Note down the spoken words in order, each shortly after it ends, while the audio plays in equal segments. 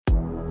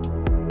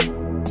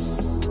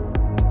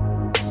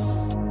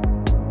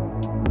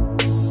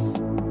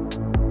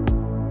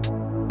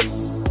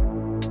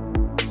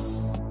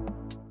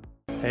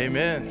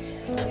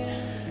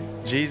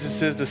Amen.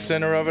 Jesus is the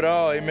center of it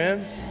all.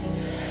 Amen.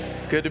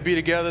 Good to be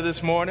together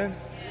this morning.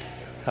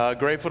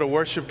 Grateful to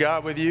worship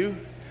God with you.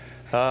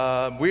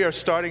 We are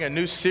starting a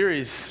new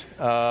series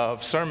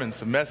of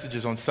sermons, of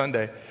messages on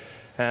Sunday,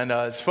 and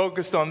it's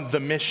focused on the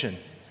mission.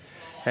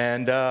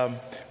 And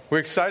we're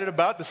excited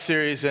about the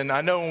series, and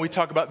I know when we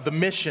talk about the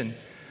mission,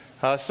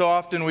 so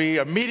often we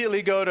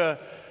immediately go to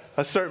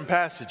a certain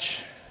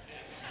passage.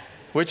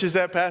 Which is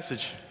that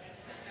passage?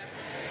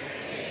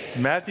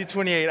 Matthew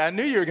 28. I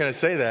knew you were going to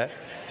say that.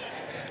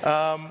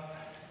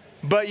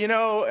 But, you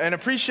know, and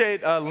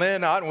appreciate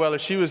Lynn Ottenweller.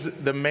 She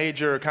was the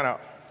major kind of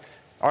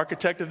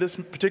architect of this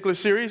particular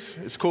series.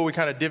 It's cool. We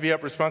kind of divvy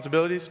up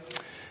responsibilities.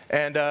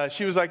 And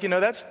she was like, you know,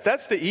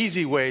 that's the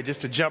easy way,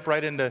 just to jump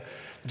right into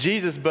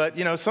Jesus. But,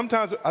 you know,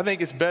 sometimes I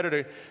think it's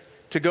better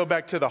to go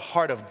back to the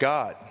heart of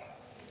God.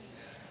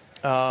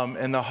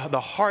 And the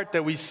heart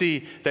that we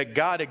see that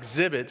God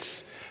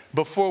exhibits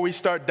before we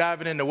start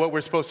diving into what we're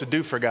supposed to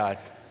do for God.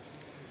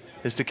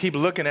 Is to keep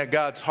looking at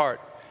God's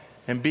heart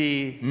and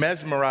be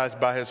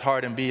mesmerized by his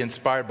heart and be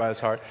inspired by his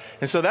heart.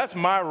 And so that's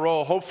my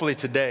role, hopefully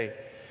today,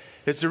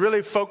 is to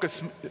really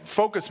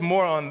focus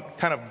more on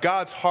kind of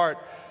God's heart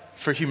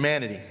for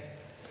humanity.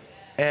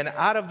 And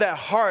out of that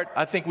heart,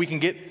 I think we can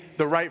get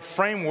the right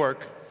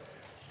framework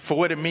for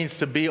what it means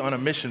to be on a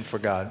mission for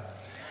God.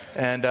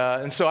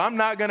 And so I'm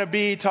not going to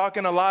be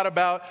talking a lot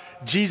about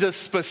Jesus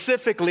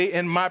specifically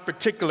in my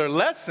particular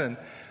lesson,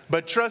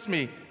 but trust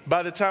me,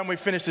 by the time we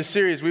finish the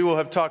series, we will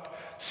have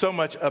talked so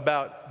much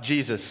about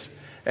Jesus.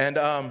 And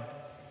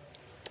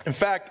in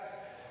fact,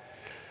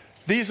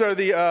 these are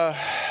the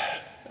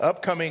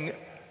upcoming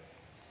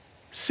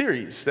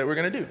series that we're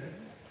going to do.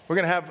 We're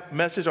going to have a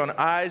message on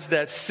eyes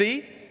that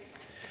see.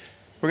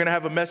 We're going to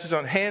have a message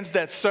on hands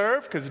that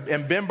serve,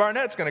 and Ben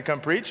Barnett's going to come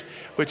preach,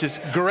 which is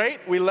great.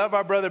 We love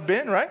our brother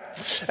Ben, right?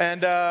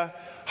 And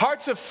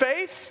hearts of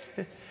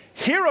faith.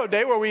 Hero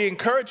Day, where we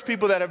encourage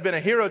people that have been a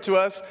hero to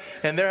us,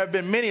 and there have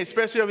been many,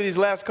 especially over these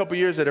last couple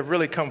years, that have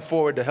really come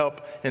forward to help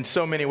in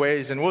so many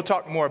ways, and we'll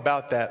talk more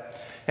about that.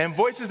 And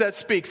voices that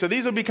speak. So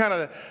these will be kind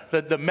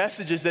of the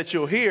messages that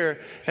you'll hear,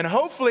 and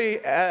hopefully,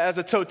 as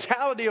a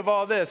totality of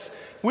all this,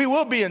 we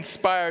will be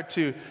inspired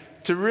to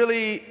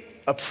really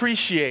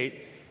appreciate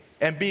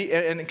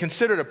and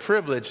consider it a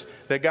privilege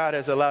that God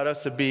has allowed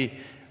us to be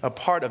a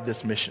part of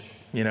this mission,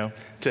 you know,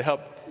 to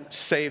help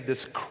save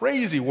this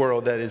crazy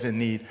world that is in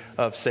need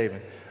of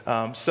saving.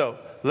 So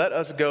let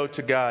us go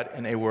to God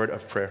in a word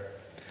of prayer.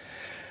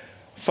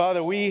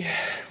 Father, we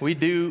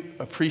do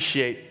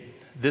appreciate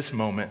this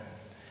moment.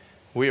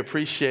 We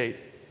appreciate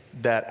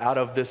that out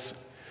of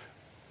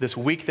this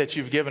week that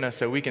you've given us,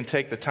 that we can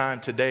take the time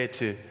today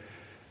to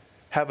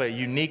have a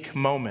unique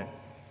moment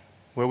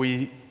where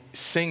we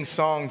sing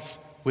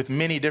songs with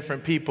many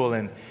different people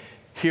and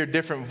hear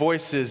different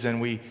voices, and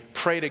we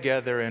pray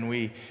together, and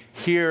we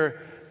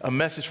hear a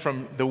message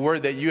from the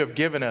word that you have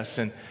given us,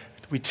 and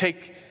we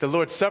take the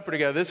Lord's Supper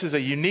together. This is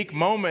a unique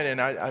moment, and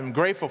I'm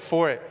grateful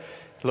for it.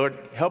 Lord,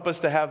 help us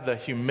to have the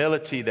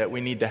humility that we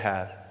need to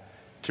have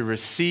to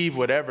receive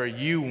whatever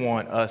you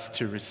want us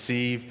to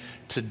receive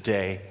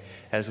today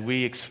as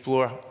we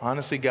explore,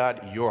 honestly,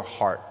 God, your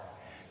heart.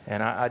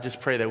 And I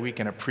just pray that we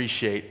can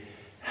appreciate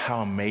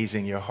how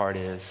amazing your heart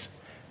is.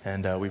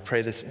 And we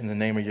pray this in the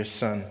name of your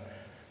Son,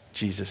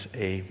 Jesus.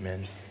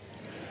 Amen.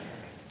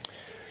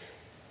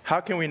 How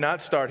can we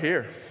not start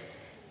here?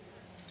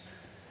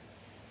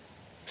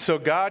 So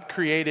God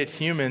created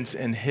humans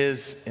in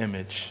his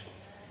image.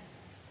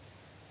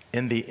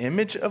 In the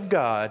image of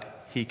God,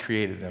 he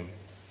created them.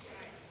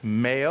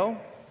 Male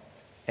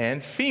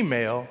and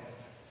female,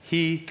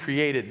 he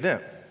created them.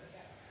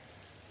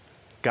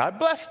 God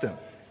blessed them.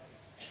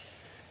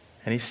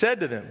 And he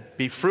said to them,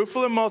 be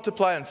fruitful and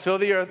multiply and fill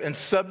the earth and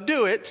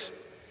subdue it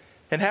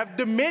and have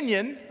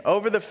dominion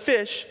over the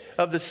fish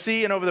of the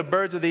sea and over the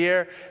birds of the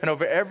air and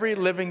over every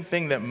living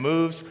thing that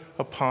moves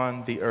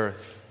upon the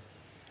earth.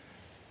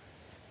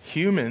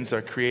 Humans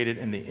are created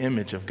in the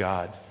image of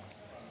God,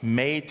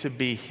 made to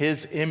be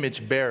his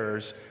image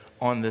bearers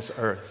on this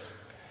earth.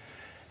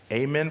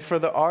 Amen for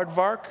the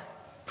aardvark.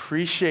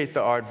 Appreciate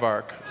the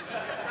aardvark.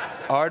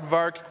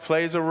 Aardvark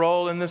plays a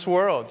role in this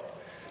world.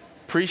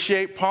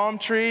 Appreciate palm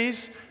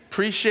trees.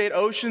 Appreciate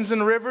oceans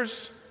and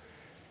rivers.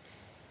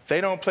 They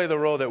don't play the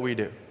role that we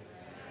do.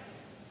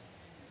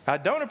 I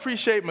don't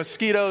appreciate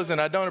mosquitoes, and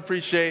I don't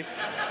appreciate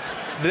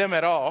them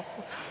at all.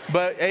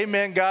 But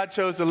amen, God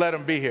chose to let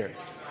them be here.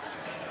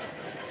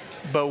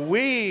 But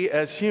we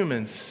as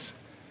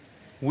humans,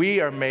 we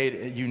are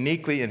made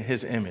uniquely in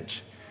his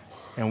image.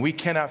 And we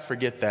cannot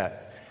forget that.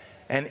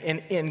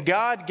 And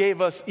God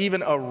gave us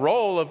even a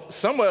role of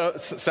somewhat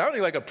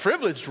sounding like a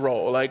privileged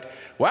role. Like,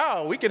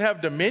 wow, we can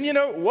have dominion.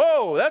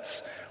 Whoa,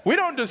 we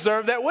don't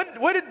deserve that.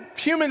 What did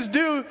humans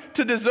do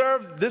to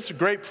deserve this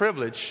great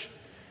privilege?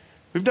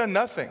 We've done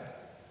nothing.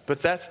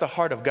 But that's the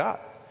heart of God.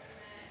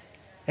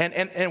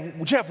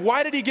 And Jeff,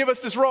 why did he give us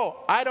this role?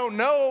 I don't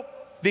know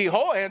the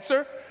whole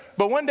answer,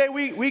 but one day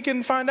we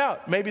can find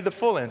out, maybe the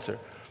full answer.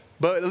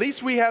 But at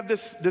least we have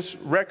this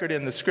record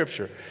in the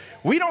scripture.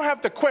 We don't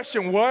have to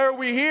question, why are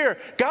we here?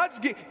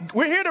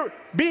 We're here to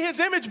be his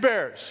image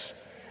bearers.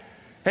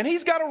 And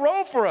he's got a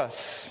role for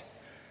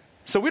us.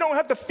 So we don't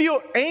have to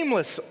feel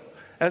aimless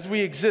as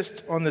we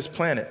exist on this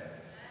planet.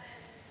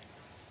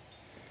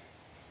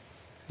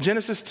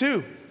 Genesis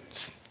 2,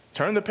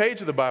 turn the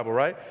page of the Bible,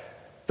 right?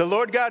 The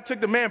Lord God took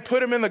the man,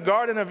 put him in the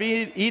Garden of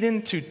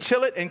Eden to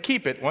till it and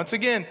keep it. Once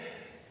again,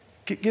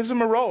 gives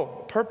him a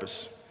role, a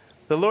purpose.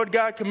 The Lord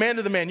God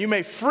commanded the man, you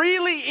may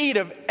freely eat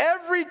of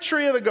every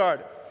tree of the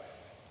garden.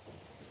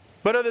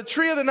 But of the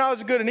tree of the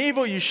knowledge of good and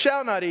evil you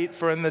shall not eat,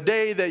 for in the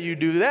day that you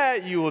do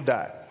that, you will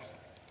die.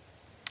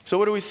 So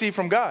what do we see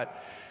from God?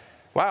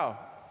 Wow,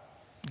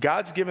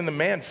 God's given the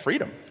man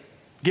freedom.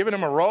 Giving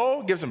him a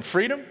role, gives him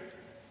freedom.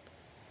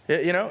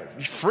 You know,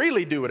 you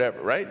freely do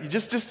whatever, right? You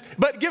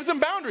but gives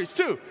him boundaries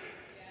too.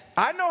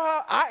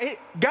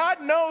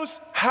 God knows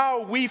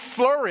how we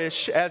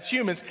flourish as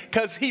humans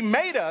because he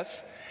made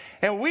us.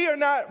 And we are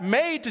not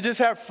made to just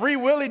have free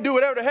will, do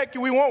whatever the heck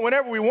we want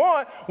whenever we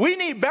want. We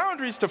need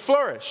boundaries to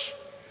flourish.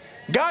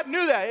 God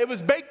knew that. It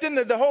was baked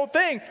into the whole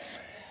thing.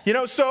 You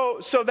know,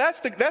 so that's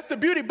the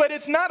beauty, but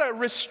it's not a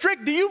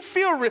restrict. Do you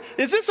feel,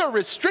 is this a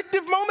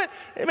restrictive moment?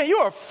 I mean, you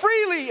are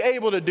freely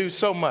able to do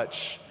so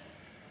much.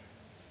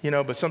 You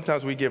know, but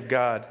sometimes we give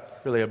God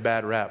really a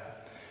bad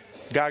rap.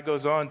 God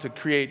goes on to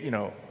create, you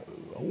know,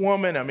 a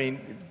woman,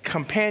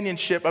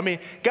 companionship.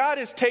 God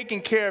is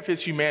taking care of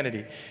his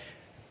humanity.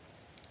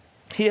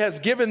 He has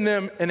given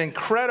them an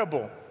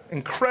incredible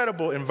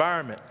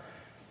environment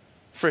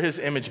for his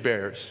image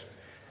bearers.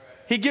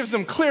 He gives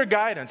them clear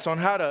guidance on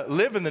how to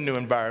live in the new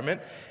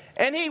environment.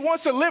 And he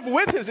wants to live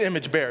with his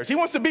image bearers. He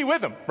wants to be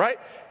with them, right?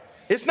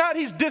 It's not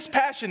he's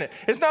dispassionate.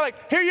 It's not like,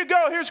 here you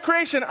go, here's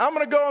creation, I'm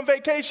going to go on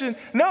vacation.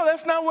 No,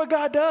 that's not what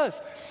God does.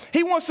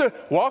 He wants to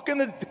walk in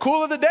the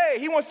cool of the day.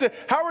 He wants to,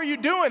 how are you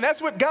doing?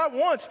 That's what God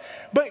wants.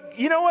 But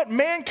you know what?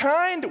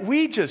 Mankind,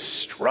 we just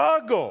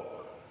struggle.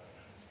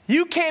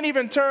 You can't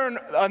even turn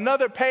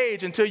another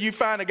page until you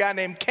find a guy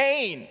named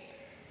Cain,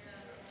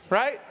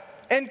 right?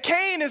 And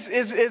Cain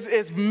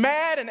is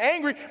mad and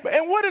angry.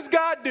 And what does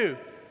God do?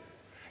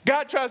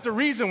 God tries to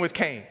reason with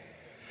Cain.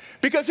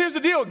 Because here's the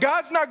deal.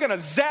 God's not going to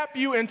zap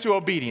you into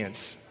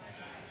obedience.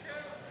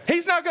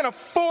 He's not going to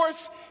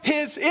force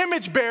his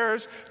image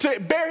bearers to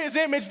bear his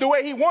image the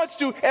way he wants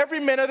to every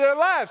minute of their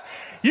lives.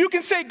 You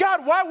can say,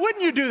 God, why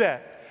wouldn't you do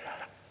that?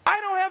 I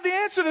don't have the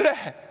answer to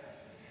that.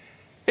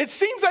 It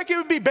seems like it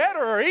would be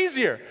better or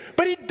easier,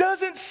 but he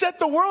doesn't set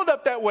the world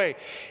up that way.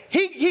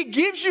 He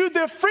gives you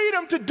the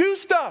freedom to do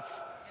stuff.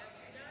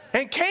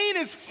 And Cain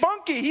is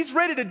funky. He's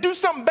ready to do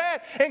something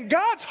bad. And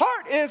God's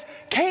heart is,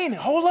 Cain,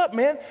 hold up,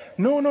 man.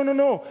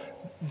 No.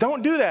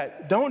 Don't do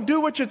that. Don't do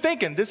what you're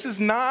thinking. This is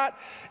not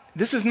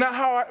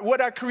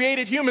what I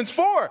created humans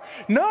for.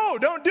 No,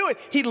 don't do it.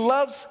 He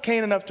loves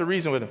Cain enough to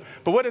reason with him.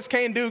 But what does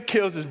Cain do?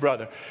 Kills his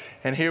brother.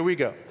 And here we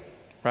go,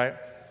 right?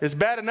 It's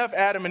bad enough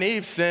Adam and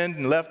Eve sinned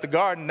and left the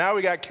garden. Now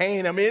we got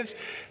Cain. It's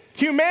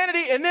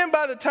humanity. And then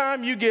by the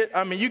time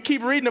you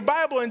keep reading the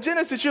Bible in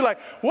Genesis, you're like,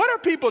 what are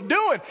people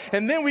doing?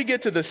 And then we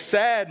get to the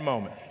sad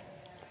moment.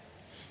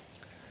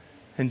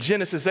 In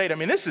Genesis 8,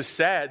 this is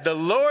sad. The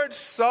Lord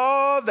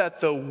saw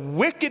that the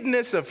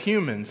wickedness of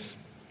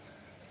humans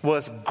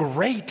was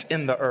great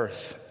in the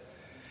earth.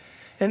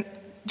 And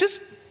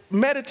just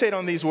meditate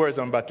on these words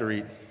I'm about to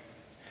read.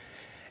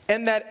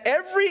 And that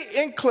every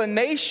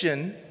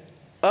inclination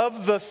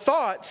of the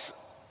thoughts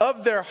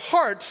of their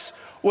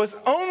hearts was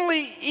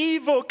only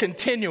evil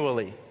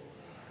continually.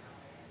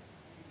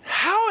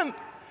 How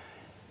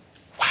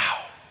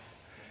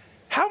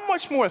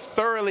much more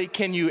thoroughly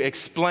can you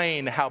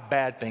explain how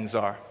bad things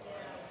are?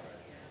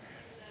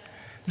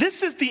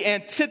 This is the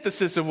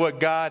antithesis of what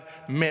God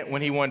meant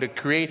when he wanted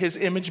to create his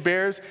image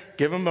bearers,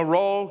 give them a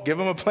role, give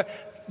them a plan.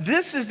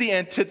 This is the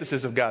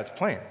antithesis of God's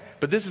plan.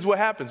 But this is what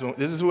happens.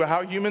 This is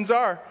how humans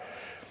are.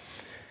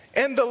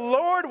 And the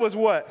Lord was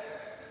what?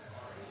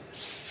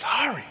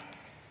 Sorry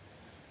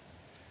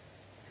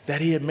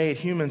that he had made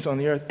humans on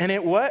the earth. And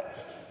it what?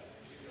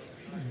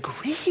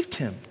 Grieved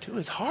him to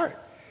his heart.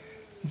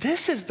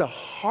 This is the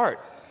heart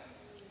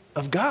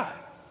of God.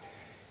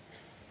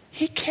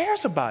 He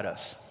cares about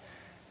us.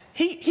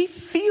 He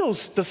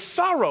feels the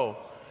sorrow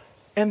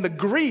and the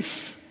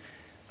grief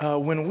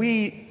when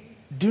we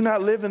do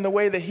not live in the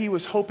way that he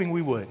was hoping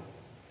we would.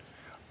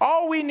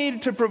 All we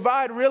needed to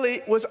provide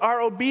really was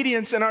our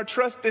obedience and our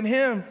trust in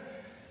him.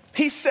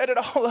 He set it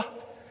all up.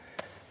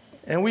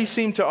 And we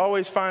seem to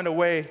always find a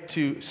way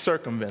to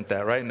circumvent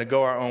that, right? And to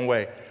go our own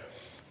way.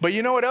 But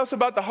you know what else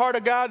about the heart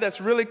of God that's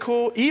really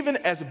cool? Even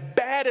as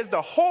bad as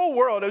the whole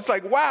world, it's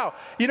like, wow,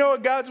 you know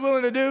what God's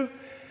willing to do?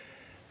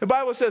 The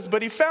Bible says,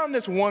 but he found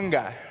this one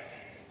guy.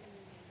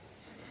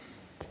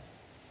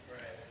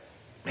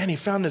 Man, he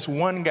found this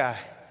one guy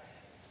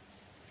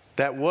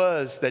that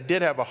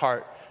did have a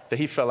heart that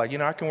he felt like,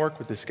 I can work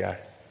with this guy.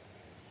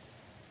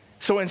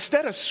 So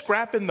instead of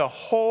scrapping the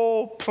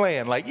whole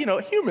plan, like,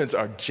 humans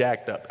are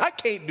jacked up. I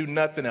can't do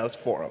nothing else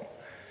for them.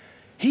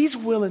 He's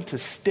willing to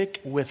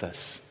stick with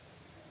us.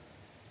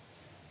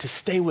 to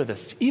stay with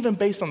us, even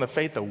based on the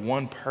faith of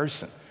one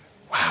person.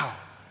 Wow.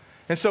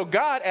 And so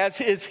God, as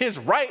is his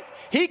right,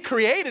 he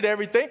created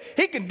everything.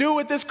 He can do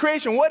with this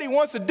creation what he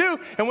wants to do.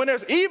 And when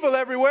there's evil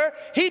everywhere,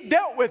 he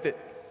dealt with it.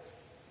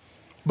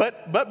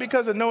 But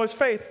because of Noah's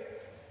faith,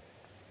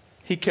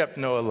 he kept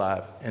Noah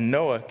alive. And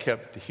Noah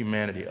kept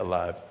humanity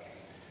alive.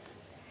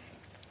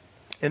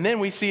 And then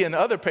we see in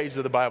other pages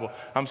of the Bible,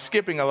 I'm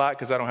skipping a lot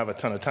because I don't have a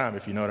ton of time,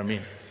 if you know what I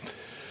mean.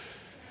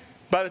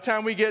 By the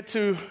time we get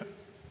to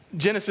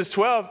Genesis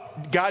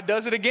 12, God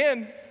does it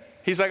again.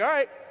 He's like, all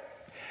right,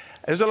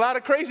 there's a lot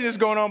of craziness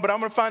going on, but I'm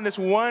going to find this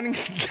one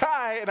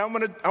guy, and I'm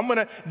going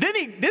to, then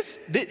he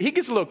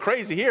gets a little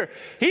crazy here.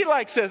 He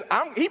says,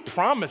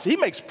 he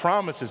makes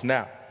promises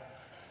now.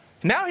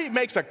 Now he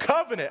makes a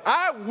covenant.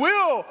 I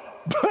will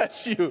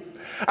bless you.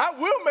 I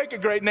will make a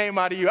great name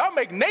out of you. I'll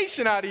make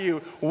nation out of you.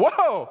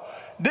 Whoa.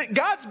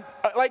 God's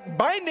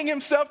binding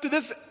himself to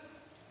this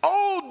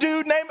old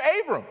dude named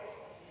Abram,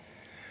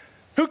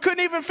 who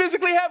couldn't even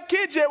physically have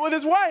kids yet with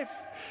his wife.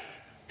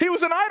 He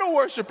was an idol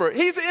worshiper.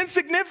 He's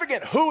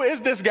insignificant. Who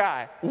is this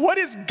guy? What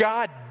is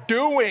God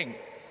doing?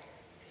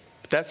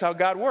 But that's how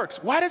God works.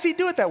 Why does he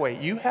do it that way?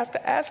 You have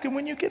to ask him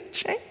when you get a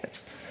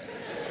chance.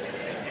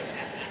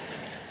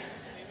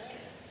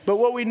 But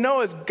what we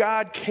know is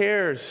God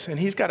cares, and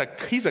he's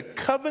a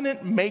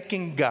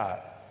covenant-making God,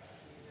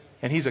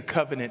 and he's a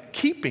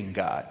covenant-keeping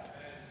God,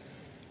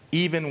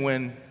 even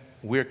when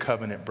we're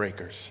covenant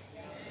breakers.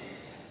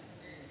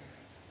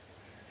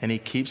 And he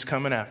keeps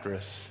coming after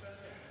us.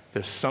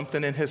 There's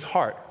something in his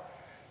heart.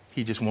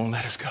 He just won't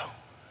let us go.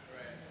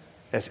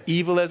 As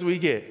evil as we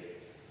get,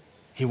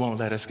 he won't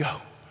let us go.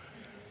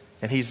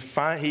 And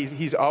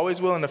he's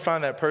always willing to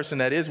find that person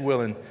that is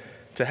willing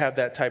to have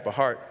that type of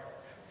heart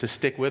to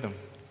stick with him.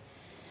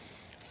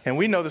 And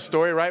we know the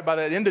story, right? By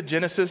the end of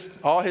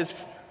Genesis, all his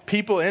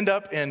people end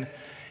up in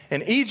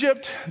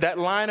Egypt. That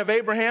line of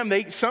Abraham,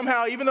 they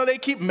somehow, even though they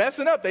keep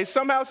messing up, they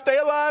somehow stay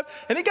alive.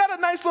 And he got a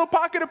nice little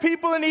pocket of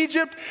people in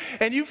Egypt.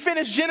 And you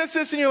finish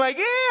Genesis and you're like,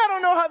 I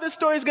don't know how this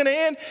story's going to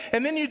end.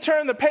 And then you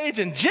turn the page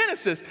in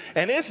Genesis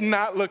and it's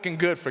not looking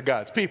good for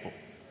God's people.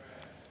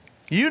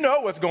 You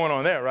know what's going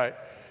on there, right?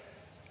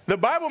 The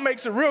Bible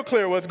makes it real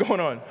clear what's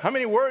going on. How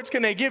many words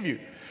can they give you?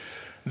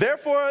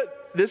 Therefore,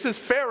 this is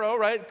Pharaoh,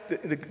 right?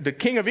 The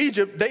king of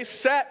Egypt. They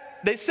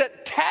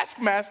set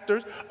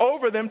taskmasters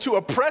over them to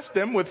oppress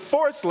them with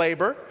forced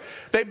labor.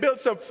 They built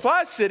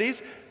supply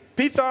cities,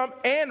 Pithom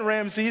and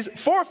Ramses,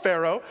 for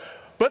Pharaoh.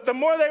 But the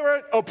more they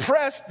were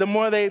oppressed, the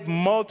more they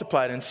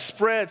multiplied and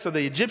spread. So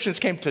the Egyptians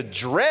came to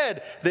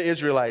dread the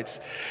Israelites.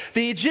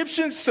 The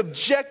Egyptians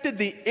subjected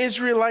the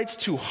Israelites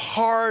to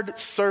hard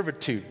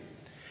servitude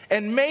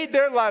and made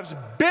their lives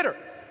bitter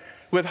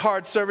with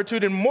hard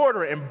servitude in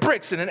mortar and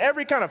bricks and in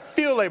every kind of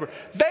field labor.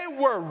 They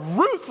were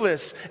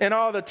ruthless in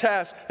all the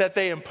tasks that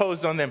they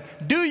imposed on them.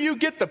 Do you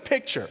get the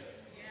picture?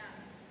 Yeah.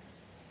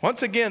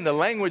 Once again, the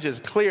language is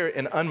clear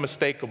and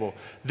unmistakable.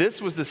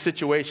 This was the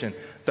situation.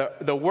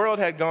 The world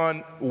had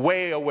gone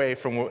way away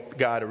from what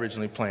God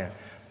originally planned.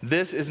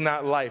 This is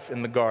not life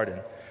in the garden.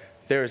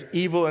 There is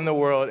evil in the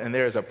world and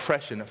there is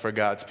oppression for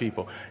God's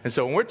people. And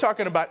so when we're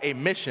talking about a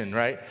mission,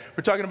 right?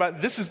 We're talking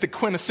about this is the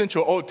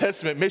quintessential Old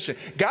Testament mission.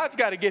 God's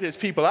got to get his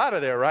people out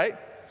of there, right?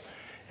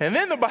 And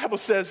then the Bible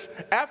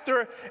says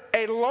after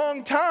a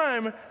long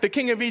time, the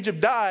king of Egypt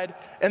died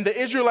and the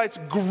Israelites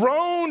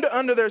groaned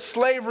under their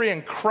slavery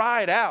and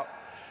cried out.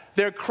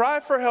 Their cry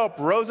for help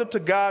rose up to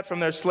God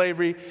from their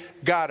slavery.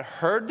 God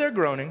heard their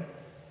groaning.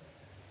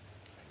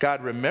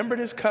 God remembered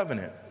his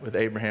covenant with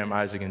Abraham,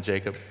 Isaac, and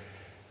Jacob.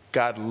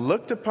 God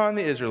looked upon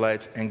the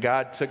Israelites and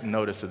God took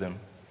notice of them.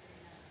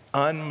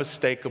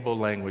 Unmistakable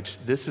language.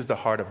 This is the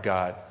heart of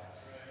God.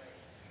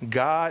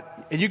 God,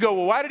 and you go,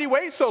 well, why did he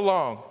wait so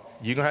long?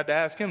 You're going to have to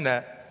ask him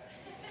that.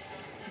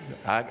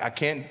 I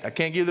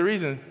can't give the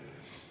reason.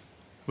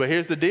 But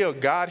here's the deal.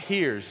 God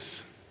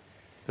hears.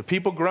 The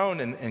people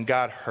groaned and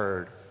God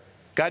heard.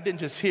 God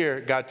didn't just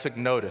hear, God took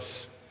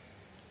notice.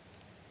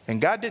 And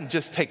God didn't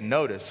just take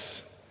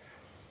notice.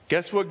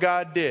 Guess what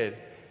God did?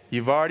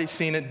 You've already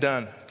seen it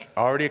done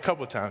already a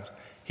couple times.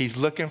 He's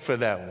looking for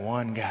that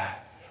one guy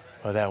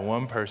or that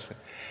one person.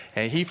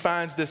 And he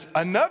finds this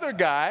another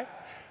guy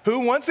who,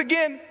 once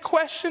again,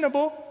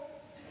 questionable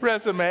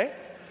resume.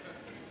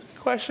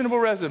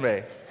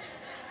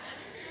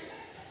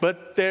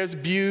 But there's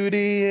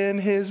beauty in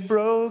his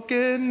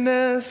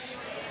brokenness.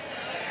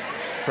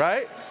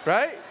 Right?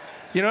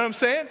 You know what I'm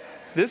saying?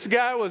 This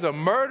guy was a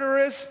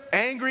murderous,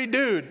 angry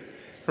dude,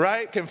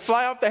 right? Can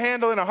fly off the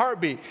handle in a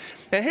heartbeat.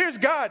 And here's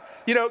God.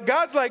 You know,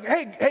 God's like,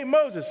 hey,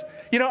 Moses,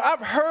 you know, I've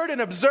heard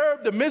and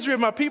observed the misery of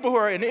my people who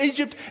are in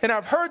Egypt, and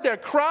I've heard their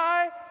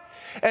cry.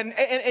 And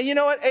you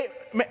know what?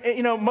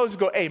 Moses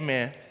go,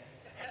 amen.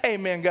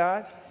 Amen,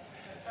 God.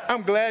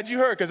 I'm glad you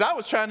heard, because I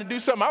was trying to do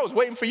something. I was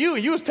waiting for you,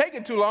 and you was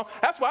taking too long.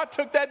 That's why I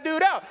took that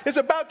dude out. It's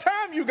about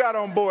time you got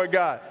on board,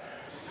 God.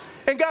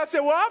 And God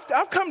said, well,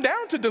 I've come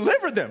down to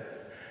deliver them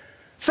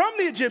from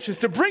the Egyptians,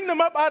 to bring them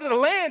up out of the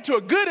land to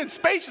a good and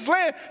spacious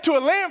land, to a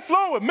land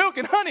flowing with milk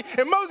and honey.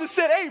 And Moses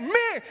said,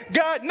 amen,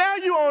 God, now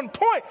you on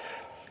point.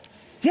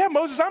 Yeah,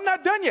 Moses, I'm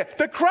not done yet.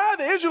 The cry of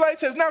the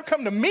Israelites has now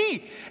come to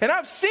me, and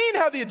I've seen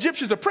how the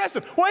Egyptians oppress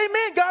them. Well,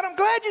 amen, God, I'm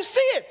glad you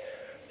see it.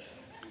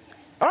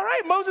 All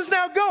right, Moses,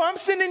 now go. I'm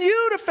sending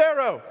you to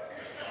Pharaoh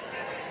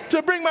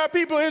to bring my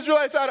people,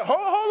 Israelites, out of,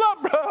 hold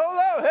up, bro, hold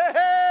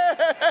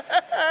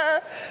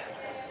up.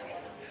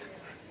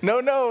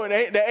 No,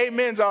 and the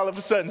amens all of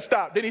a sudden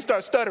stop. Then he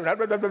starts stuttering. I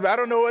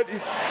don't know what.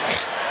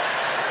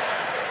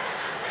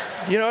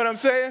 You know what I'm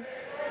saying?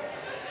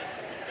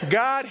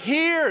 God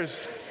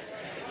hears.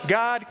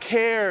 God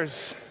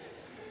cares.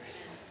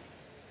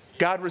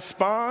 God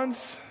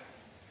responds,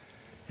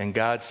 and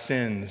God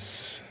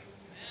sends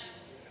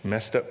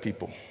messed up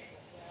people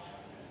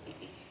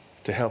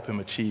to help him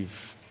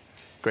achieve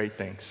great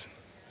things.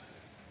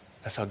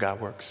 That's how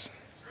God works.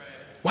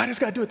 Why does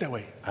God do it that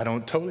way? I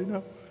don't totally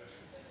know,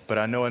 but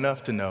I know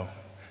enough to know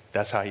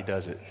that's how he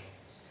does it.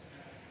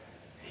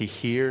 He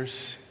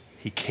hears,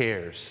 he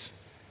cares,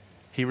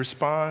 he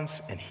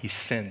responds, and he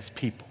sends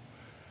people.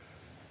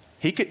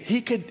 You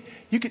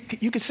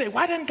could say,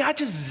 why didn't God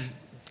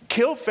just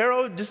kill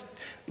Pharaoh, just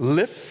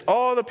lift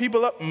all the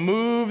people up,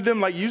 move them,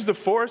 like use the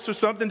force or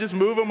something, just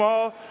move them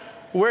all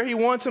where he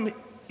wants them?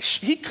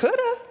 He could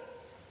have.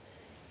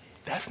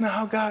 That's not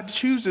how God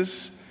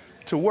chooses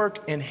to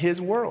work in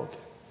his world.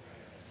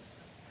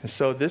 And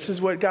so this is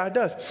what God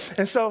does.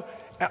 And so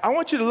I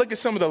want you to look at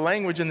some of the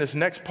language in this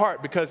next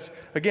part because,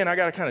 again, I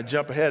got to kind of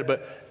jump ahead.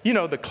 But, you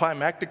know, the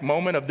climactic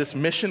moment of this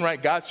mission, right?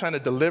 God's trying to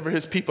deliver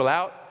his people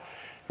out.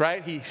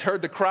 Right? He's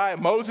heard the cry.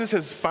 Moses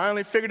has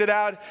finally figured it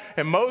out.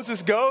 And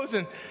Moses goes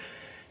and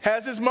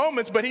has his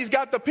moments, but he's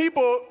got the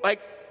people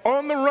like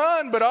on the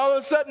run. But all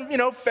of a sudden, you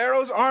know,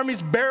 Pharaoh's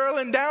army's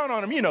barreling down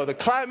on him. You know, the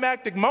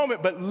climactic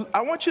moment. But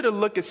I want you to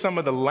look at some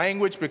of the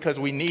language because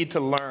we need to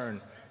learn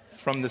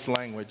from this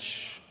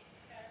language.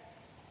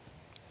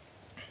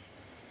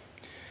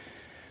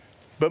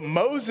 But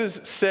Moses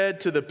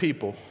said to the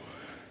people,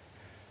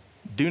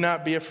 "Do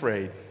not be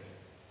afraid.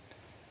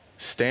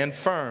 Stand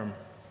firm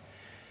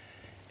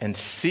and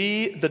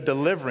see the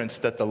deliverance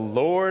that the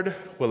Lord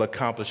will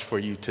accomplish for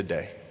you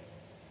today.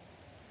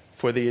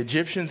 For the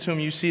Egyptians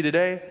whom you see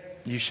today,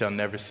 you shall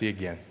never see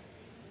again.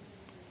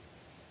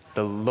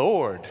 The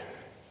Lord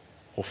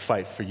will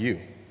fight for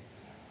you,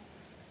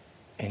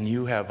 and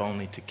you have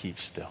only to keep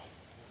still."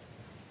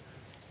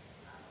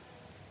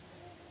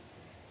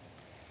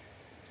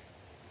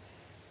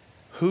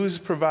 Who's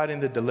providing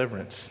the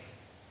deliverance?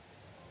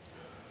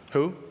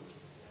 Who?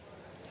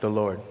 The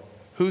Lord.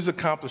 Who's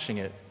accomplishing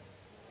it?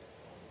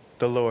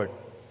 The Lord.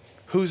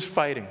 Who's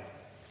fighting?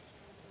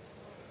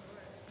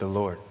 The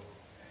Lord.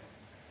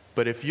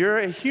 But if you're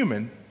a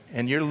human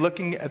and you're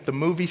looking at the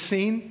movie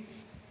scene,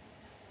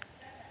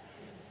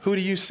 who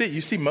do you see?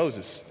 You see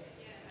Moses.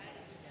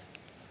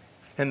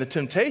 And the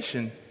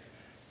temptation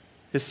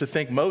is to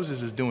think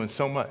Moses is doing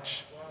so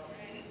much.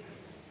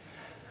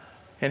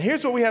 And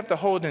here's what we have to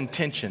hold in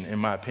tension, in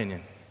my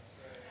opinion.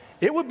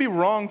 It would be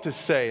wrong to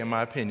say, in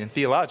my opinion,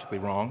 theologically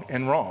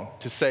wrong,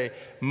 to say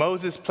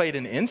Moses played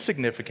an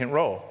insignificant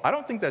role. I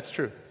don't think that's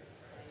true.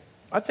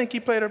 I think he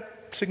played a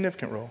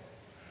significant role.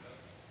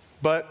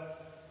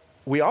 But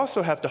we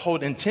also have to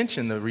hold in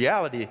tension the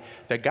reality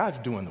that God's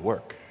doing the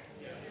work.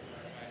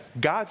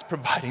 God's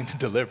providing the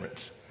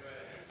deliverance.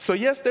 So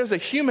yes, there's a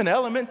human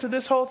element to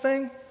this whole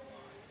thing,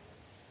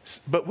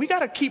 but we got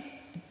to keep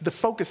the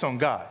focus on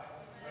God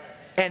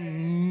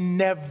and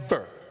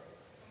never,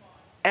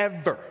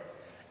 ever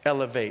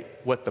elevate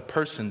what the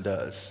person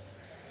does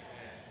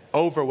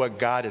over what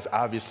God is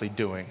obviously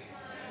doing.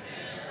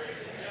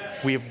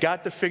 We've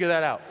got to figure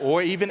that out.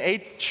 Or even a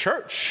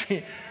church.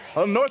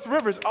 Oh, North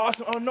River is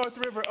awesome. Oh, North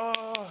River.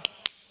 Oh,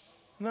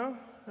 no?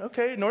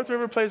 Okay, North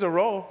River plays a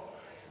role.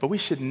 But we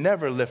should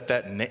never lift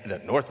that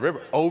North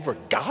River over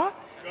God.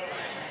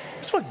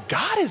 That's what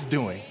God is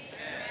doing.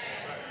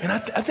 And I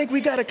think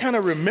we got to kind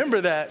of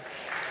remember that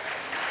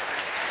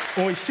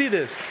when we see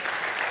this.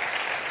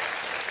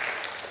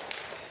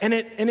 And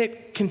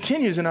it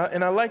continues, and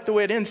I like the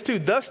way it ends too.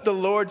 Thus the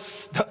Lord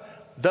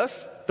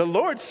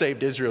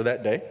saved Israel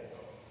that day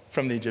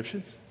from the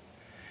Egyptians.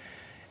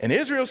 And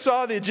Israel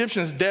saw the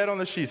Egyptians dead on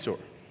the seashore.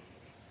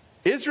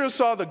 Israel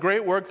saw the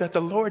great work that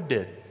the Lord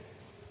did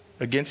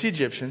against the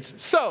Egyptians.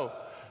 So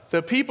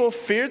the people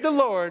feared the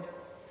Lord,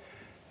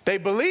 they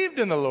believed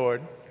in the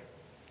Lord,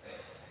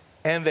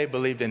 and they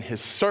believed in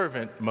his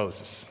servant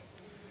Moses.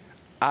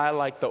 I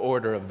like the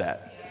order of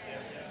that.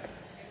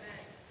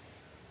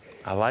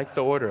 I like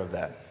the order of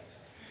that.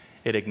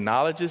 It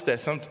acknowledges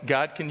that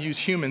God can use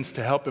humans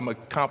to help him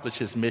accomplish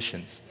his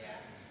missions.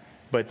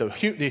 But the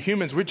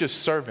humans, we're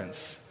just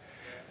servants.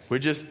 We're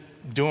just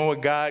doing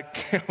what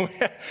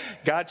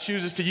God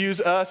chooses to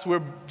use us.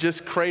 We're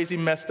just crazy,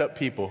 messed up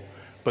people.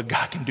 But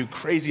God can do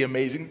crazy,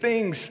 amazing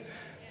things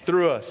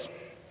through us.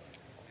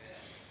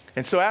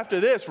 And so after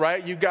this,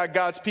 right, you got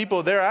God's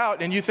people, they're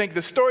out, and you think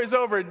the story's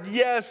over.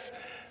 Yes,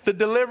 the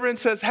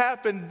deliverance has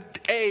happened.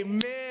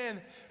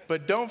 Amen.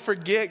 But don't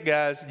forget,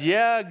 guys,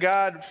 yeah,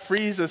 God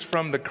frees us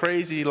from the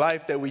crazy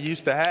life that we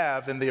used to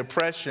have and the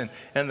oppression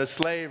and the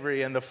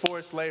slavery and the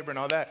forced labor and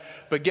all that.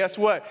 But guess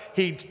what?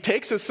 He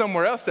takes us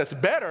somewhere else that's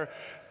better.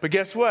 But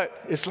guess what?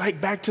 It's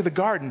like back to the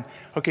garden.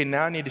 Okay,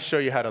 now I need to show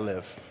you how to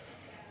live.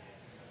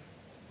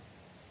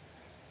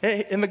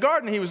 In the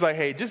garden, he was like,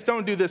 hey, just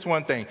don't do this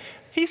one thing.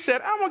 He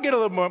said, I'm going to get a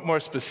little more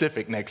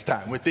specific next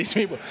time with these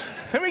people.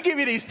 Let me give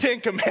you these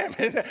 10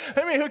 commandments.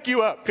 Let me hook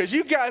you up because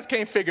you guys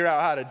can't figure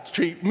out how to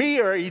treat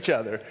me or each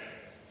other.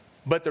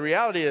 But the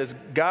reality is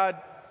God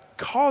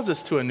calls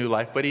us to a new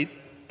life, but he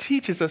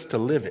teaches us to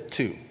live it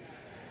too.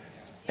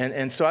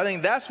 And so I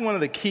think that's one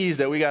of the keys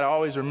that we got to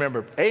always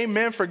remember.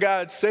 Amen for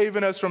God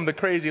saving us from the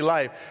crazy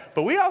life.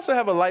 But we also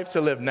have a life to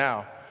live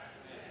now,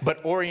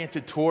 but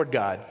oriented toward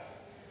God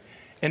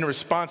in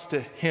response to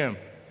him.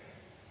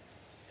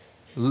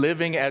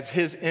 Living as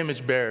his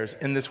image bearers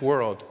in this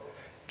world.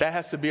 That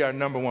has to be our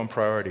number one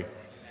priority.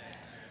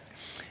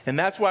 And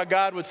that's why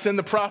God would send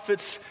the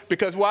prophets,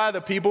 because why? The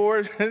people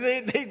were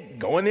they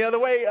going the other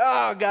way.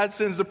 Oh, God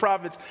sends the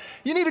prophets.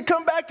 You need to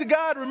come back to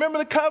God. Remember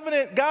the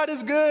covenant. God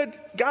is good.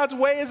 God's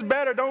way is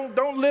better.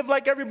 Don't live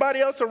like everybody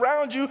else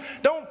around you.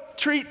 Don't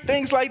treat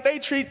things like they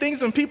treat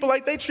things and people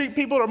like they treat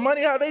people, or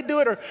money how they do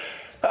it, or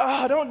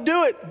don't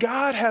do it.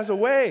 God has a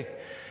way.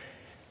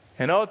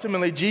 And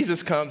ultimately,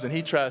 Jesus comes and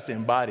he tries to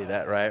embody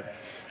that, right?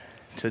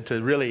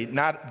 To really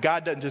not,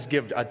 God doesn't just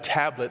give a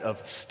tablet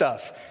of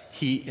stuff.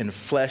 He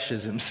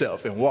enfleshes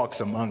himself and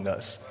walks among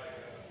us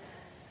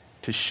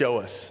to show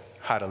us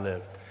how to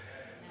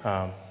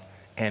live.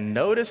 And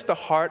notice the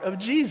heart of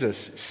Jesus.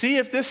 See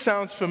if this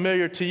sounds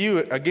familiar to you.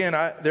 Again,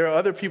 there are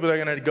other people that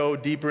are going to go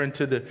deeper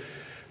into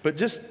but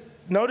just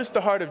notice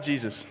the heart of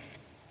Jesus.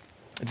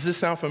 Does this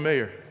sound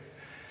familiar?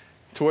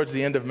 Towards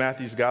the end of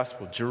Matthew's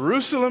gospel.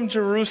 Jerusalem,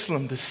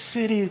 Jerusalem, the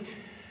city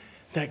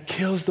that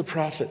kills the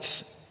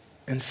prophets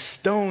and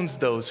stones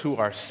those who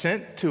are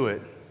sent to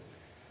it.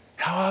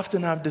 How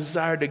often I've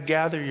desired to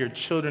gather your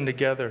children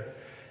together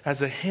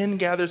as a hen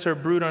gathers her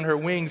brood on her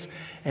wings,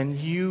 and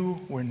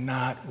you were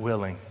not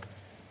willing.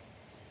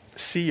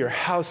 See, your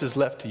house is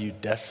left to you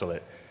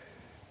desolate.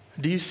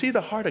 Do you see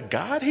the heart of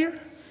God here?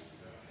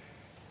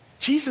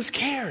 Jesus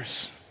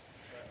cares.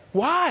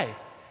 Why?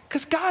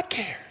 Because God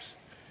cares.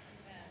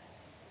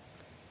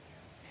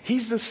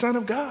 He's the Son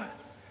of God.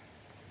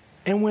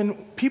 And when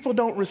people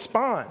don't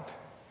respond,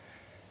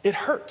 it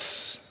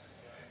hurts.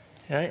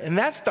 Okay? And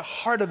that's the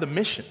heart of the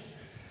mission.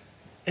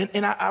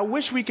 And I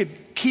wish we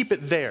could keep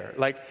it there.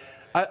 Like,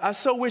 I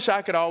so wish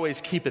I could always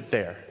keep it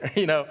there.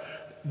 You know,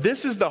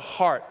 this is the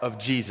heart of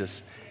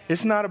Jesus.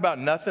 It's not about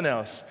nothing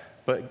else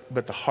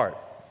but the heart.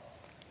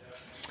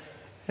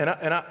 And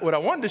what I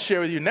wanted to share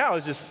with you now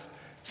is just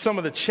some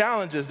of the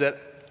challenges that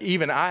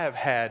even I have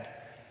had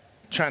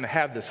trying to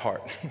have this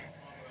heart.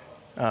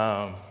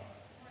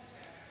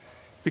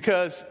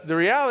 Because the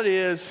reality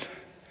is,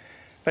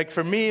 like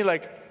for me,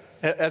 like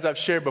as I've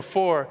shared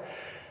before,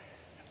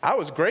 I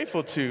was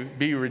grateful to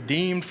be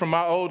redeemed from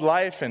my old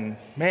life, and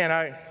man,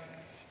 I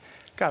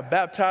got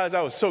baptized.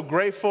 I was so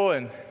grateful,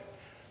 and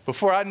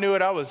before I knew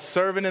it, I was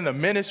serving in the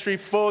ministry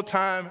full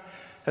time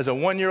as a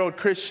 1-year-old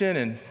Christian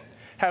and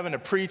having to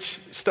preach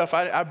stuff.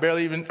 I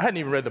hadn't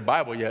even read the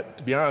Bible yet,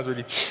 to be honest with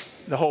you,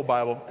 the whole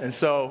Bible, and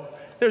so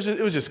it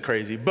was just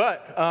crazy.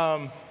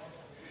 But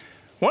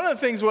one of the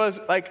things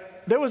was,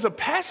 like, there was a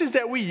passage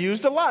that we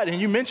used a lot,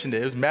 and you mentioned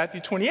it. It was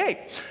Matthew 28.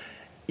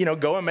 You know,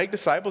 go and make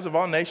disciples of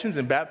all nations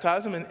and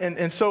baptize them.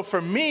 And so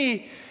for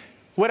me,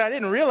 what I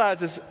didn't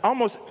realize is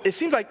it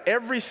seems like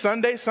every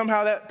Sunday,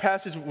 somehow that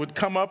passage would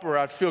come up, or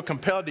I'd feel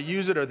compelled to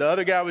use it, or the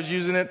other guy was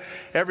using it.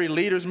 Every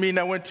leaders meeting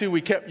I went to,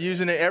 we kept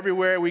using it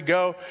everywhere we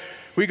go.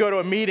 We go to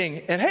a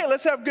meeting, and hey,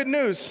 let's have good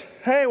news.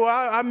 Hey, well,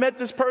 I met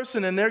this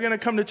person, and they're going to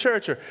come to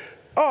church. Or,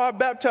 oh, I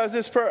baptized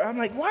this person. I'm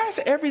like, why is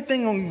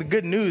everything on the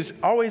good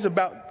news always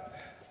about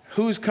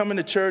who's coming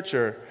to church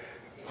or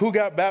who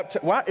got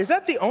baptized? Why is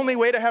that the only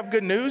way to have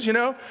good news, you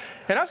know?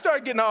 And I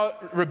started getting all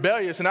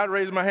rebellious, and I'd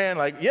raise my hand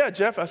like, yeah,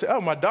 Jeff. I said,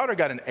 oh, my daughter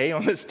got an A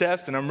on this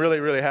test, and I'm really,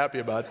 really happy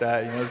about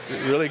that. You know, it's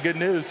really good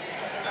news.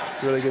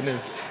 It's really good news.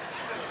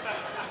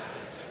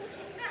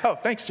 Oh,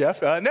 thanks,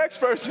 Jeff. Next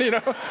person, you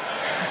know.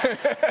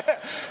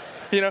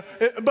 You know,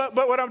 but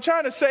what I'm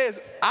trying to say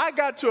is I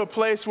got to a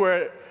place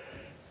where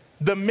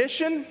the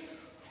mission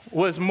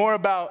was more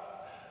about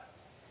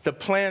the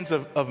plans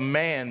of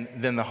man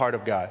than the heart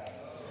of God.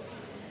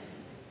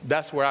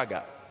 That's where I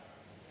got.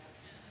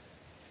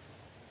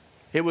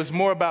 It was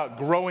more about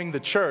growing the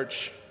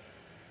church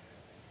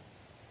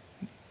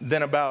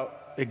than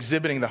about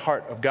exhibiting the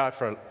heart of God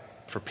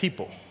for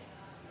people.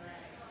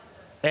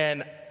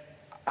 And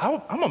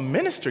I'm a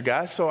minister,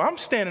 guys, so I'm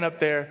standing up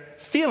there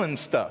feeling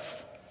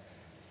stuff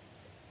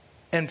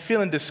and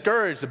feeling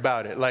discouraged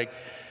about it. Like,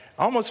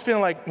 almost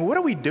feeling like, what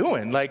are we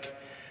doing? Like,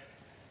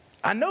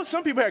 I know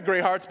some people had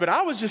great hearts, but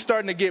I was just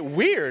starting to get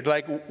weird.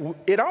 Like,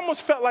 it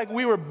almost felt like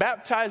we were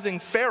baptizing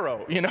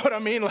Pharaoh. You know what I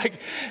mean? Like,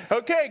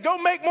 okay, go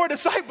make more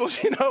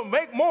disciples, you know,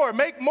 make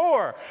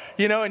more,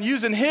 you know, and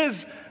using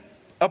his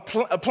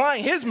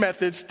applying his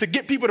methods to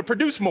get people to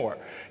produce more.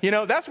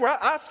 That's where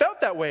I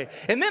felt that way.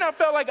 And then I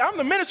felt like I'm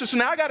the minister, so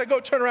now I got to go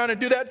turn around and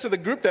do that to the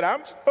group that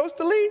I'm supposed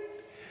to lead.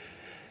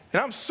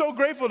 And I'm so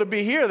grateful to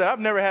be here that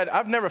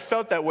I've never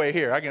felt that way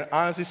here. I can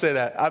honestly say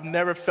that. I've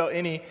never felt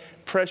any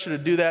pressure to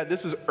do that.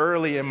 This is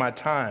early in my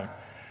time.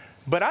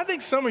 But I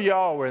think some of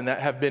y'all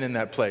have been in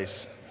that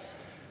place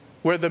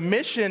where the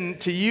mission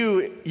to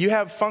you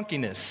have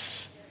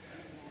funkiness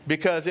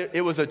because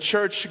it was a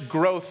church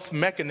growth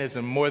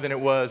mechanism more than it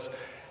was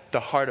the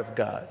heart of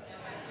God.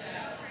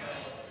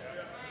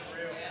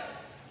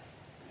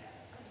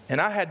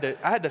 And I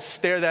had to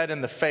stare that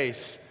in the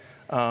face.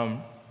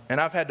 And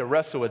I've had to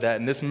wrestle with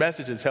that, and this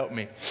message has helped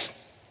me.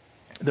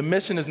 The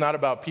mission is not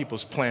about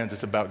people's plans,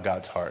 it's about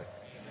God's heart.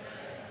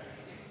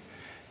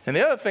 And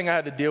the other thing I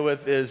had to deal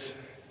with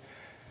is,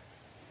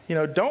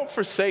 don't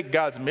forsake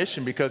God's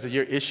mission because of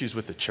your issues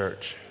with the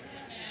church.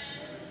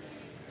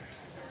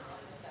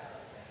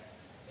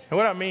 And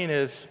what I mean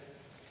is,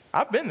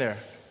 I've been there.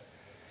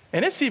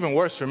 And it's even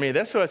worse for me.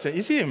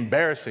 It's even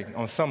embarrassing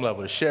on some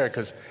level to share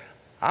because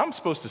I'm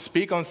supposed to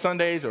speak on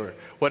Sundays or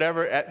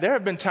whatever. There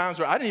have been times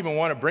where I didn't even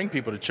want to bring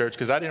people to church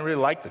because I didn't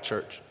really like the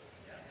church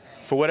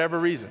for whatever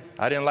reason.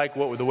 I didn't like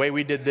the way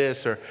we did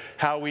this or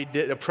how we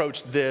did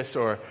approach this,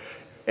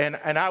 and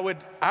I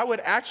would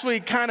actually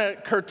kind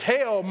of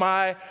curtail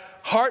my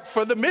heart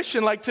for the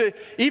mission, like to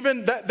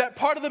even that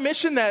part of the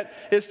mission that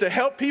is to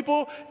help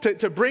people,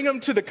 to bring them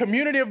to the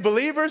community of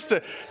believers,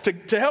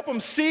 to help them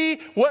see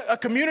what a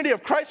community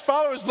of Christ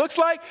followers looks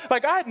like.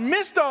 Like I had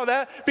missed all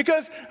that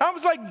because I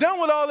was like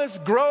done with all this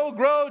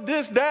grow,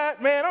 this,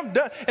 that, man, I'm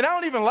done. And I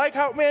don't even like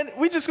how, man,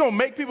 we just gonna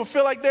make people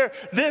feel like they're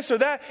this or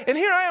that. And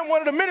here I am, one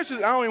of the ministers,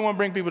 I don't even want to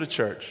bring people to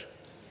church.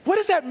 What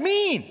does that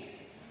mean?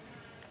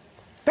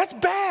 That's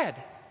bad.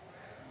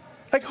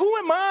 Like who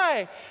am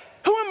I?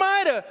 Who am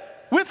I to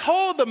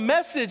withhold the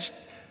message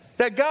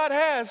that God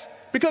has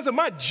because of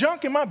my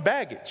junk and my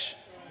baggage?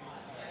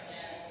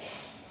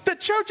 The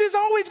church is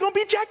always going to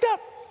be jacked up.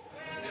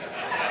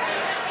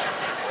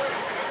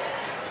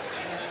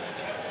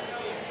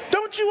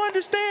 Don't you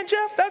understand,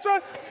 Jeff? That's why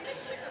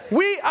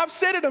I've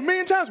said it a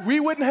million times, we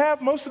wouldn't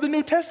have most of the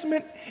New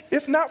Testament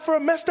if not for a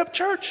messed up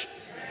church.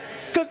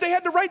 Because they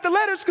had to write the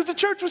letters because the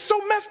church was so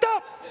messed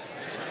up.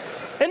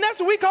 And that's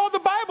what we call the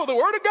Bible, the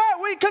Word of God,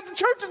 because the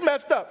church is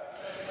messed up.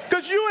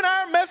 Because you and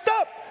I are messed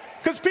up.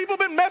 Because people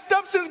have been messed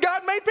up since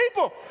God made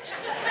people.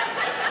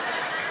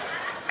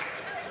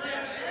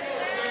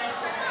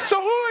 So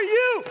who are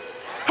you?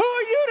 Who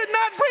are you to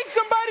not bring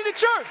somebody to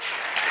church?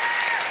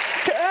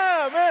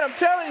 Oh, man, I'm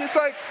telling you, it's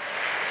like.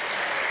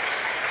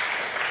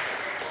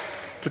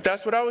 But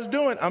that's what I was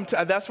doing.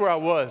 That's where I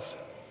was.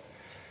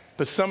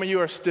 But some of you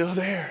are still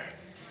there.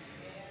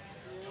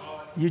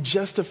 You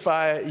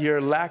justify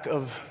your lack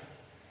of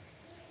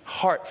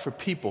heart for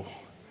people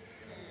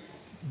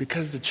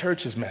because the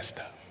church is messed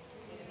up.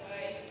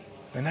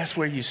 And that's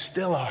where you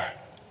still are.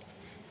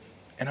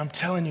 And I'm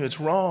telling you, it's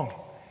wrong.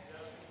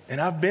 And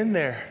I've been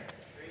there.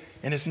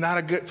 And it's not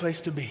a good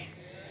place to be.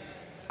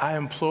 I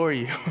implore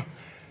you,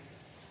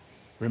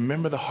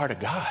 remember the heart of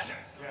God.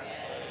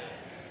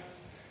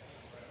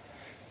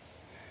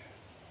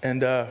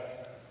 And,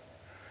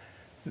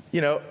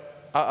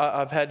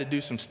 I've had to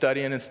do some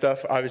studying and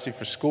stuff, obviously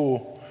for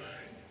school.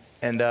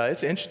 And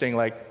it's interesting,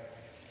 like,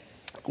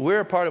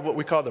 we're a part of what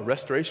we call the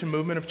restoration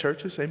movement of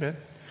churches, amen.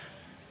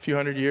 A few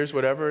hundred years,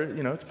 whatever,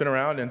 it's been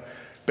around and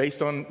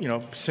based on,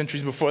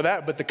 centuries before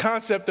that. But the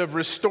concept of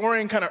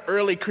restoring kind of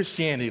early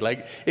Christianity,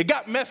 like it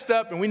got messed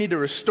up and we need to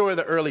restore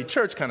the early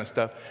church kind of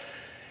stuff.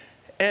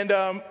 And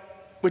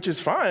which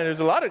is fine. There's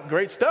a lot of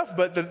great stuff.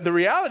 But the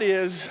reality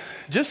is,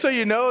 just so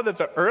you know, that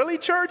the early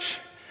church,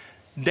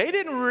 they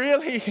didn't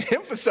really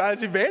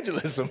emphasize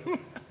evangelism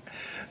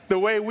the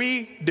way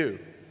we do.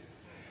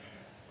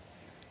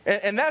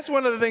 And that's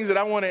one of the things that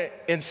I want to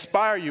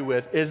inspire you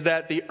with is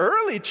that the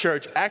early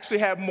church actually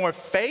had more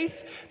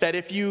faith that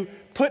if you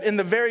put in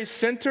the very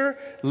center,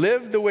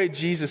 live the way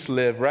Jesus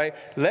lived, right?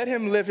 Let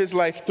him live his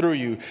life through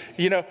you.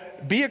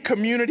 Be a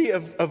community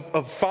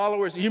of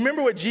followers. You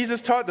remember what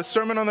Jesus taught, the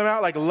Sermon on the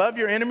Mount, like love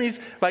your enemies?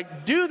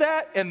 Like do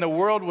that and the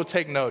world will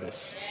take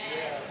notice.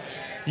 Yes.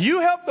 You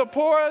help the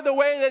poor the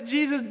way that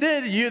Jesus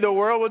did, the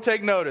world will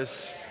take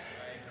notice,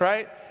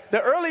 right?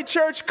 The early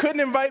church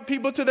couldn't invite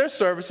people to their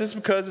services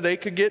because they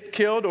could get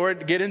killed or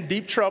get in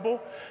deep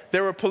trouble.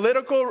 There were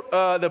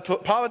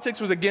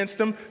politics was against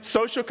them,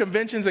 social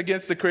conventions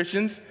against the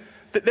Christians.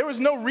 There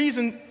was no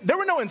reason, there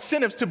were no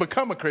incentives to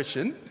become a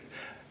Christian.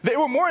 There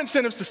were more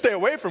incentives to stay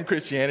away from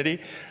Christianity.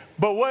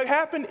 But what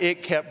happened?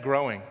 It kept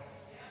growing.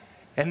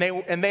 And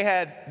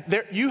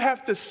you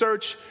have to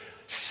search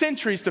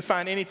centuries to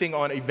find anything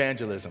on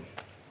evangelism.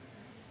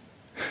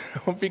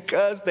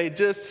 Because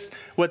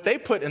what they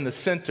put in the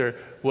center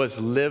was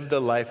live the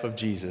life of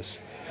Jesus.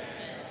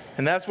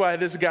 And that's why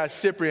this guy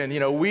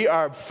Cyprian, we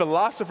are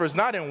philosophers,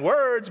 not in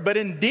words, but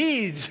in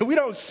deeds. We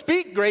don't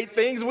speak great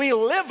things, we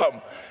live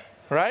them,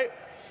 right?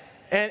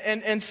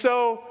 And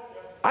so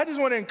I just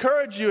want to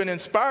encourage you and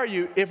inspire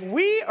you. If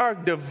we are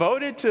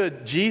devoted to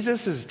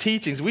Jesus'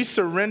 teachings, we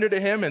surrender to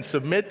him and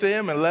submit to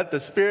him and let the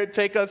Spirit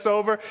take us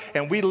over,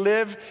 and we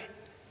live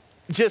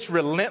just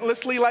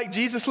relentlessly like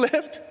Jesus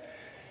lived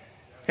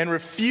and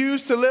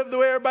refuse to live the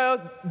way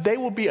everybody else, they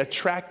will be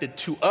attracted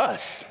to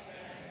us.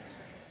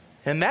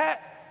 And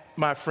that,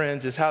 my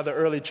friends, is how the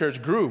early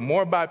church grew,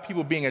 more by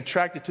people being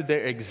attracted to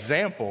their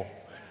example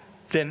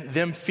than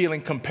them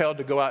feeling compelled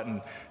to go out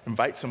and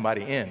invite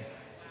somebody in.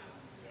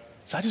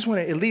 So I just want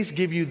to at least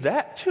give you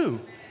that too.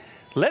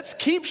 Let's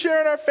keep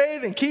sharing our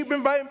faith and keep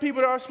inviting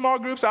people to our small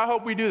groups. I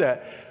hope we do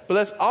that. But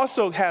let's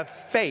also have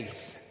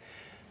faith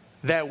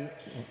that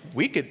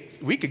we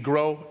could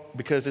grow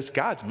because it's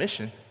God's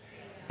mission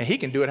and he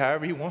can do it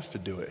however he wants to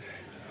do it,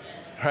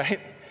 right?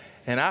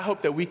 And I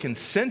hope that we can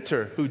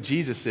center who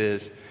Jesus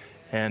is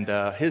and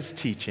his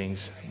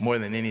teachings more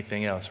than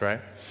anything else,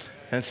 right?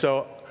 And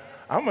so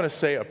I'm going to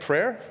say a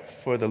prayer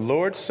for the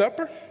Lord's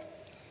Supper.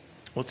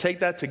 We'll take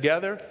that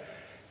together,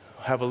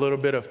 have a little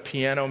bit of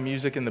piano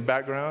music in the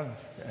background,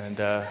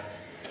 and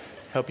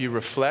help you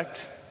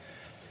reflect.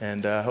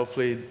 And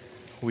hopefully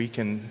we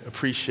can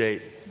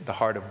appreciate the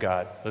heart of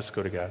God. Let's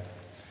go to God.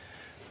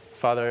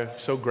 Father,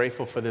 so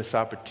grateful for this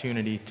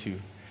opportunity to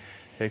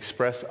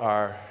express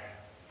our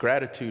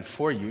gratitude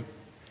for you,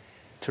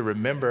 to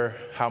remember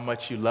how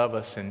much you love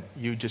us and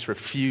you just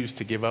refuse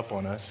to give up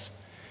on us.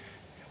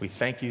 We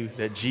thank you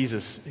that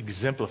Jesus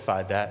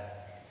exemplified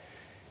that.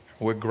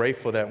 We're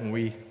grateful that when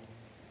we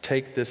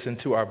take this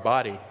into our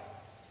body,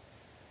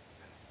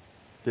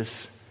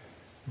 this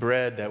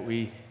bread that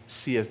we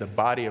see as the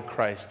body of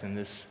Christ and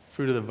this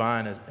fruit of the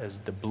vine as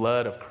the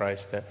blood of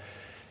Christ, that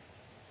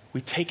we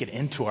take it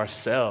into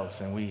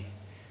ourselves and we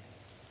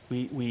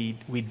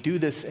do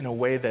this in a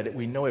way that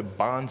we know it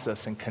bonds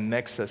us and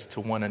connects us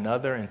to one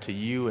another and to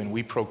you, and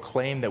we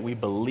proclaim that we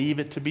believe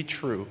it to be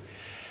true,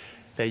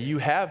 that you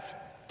have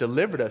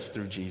delivered us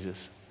through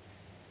Jesus,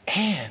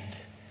 and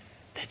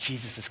that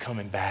Jesus is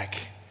coming back,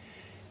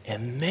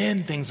 and then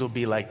things will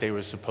be like they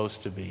were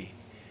supposed to be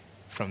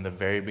from the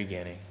very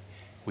beginning.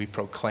 We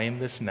proclaim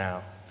this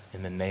now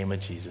in the name of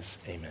Jesus.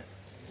 Amen.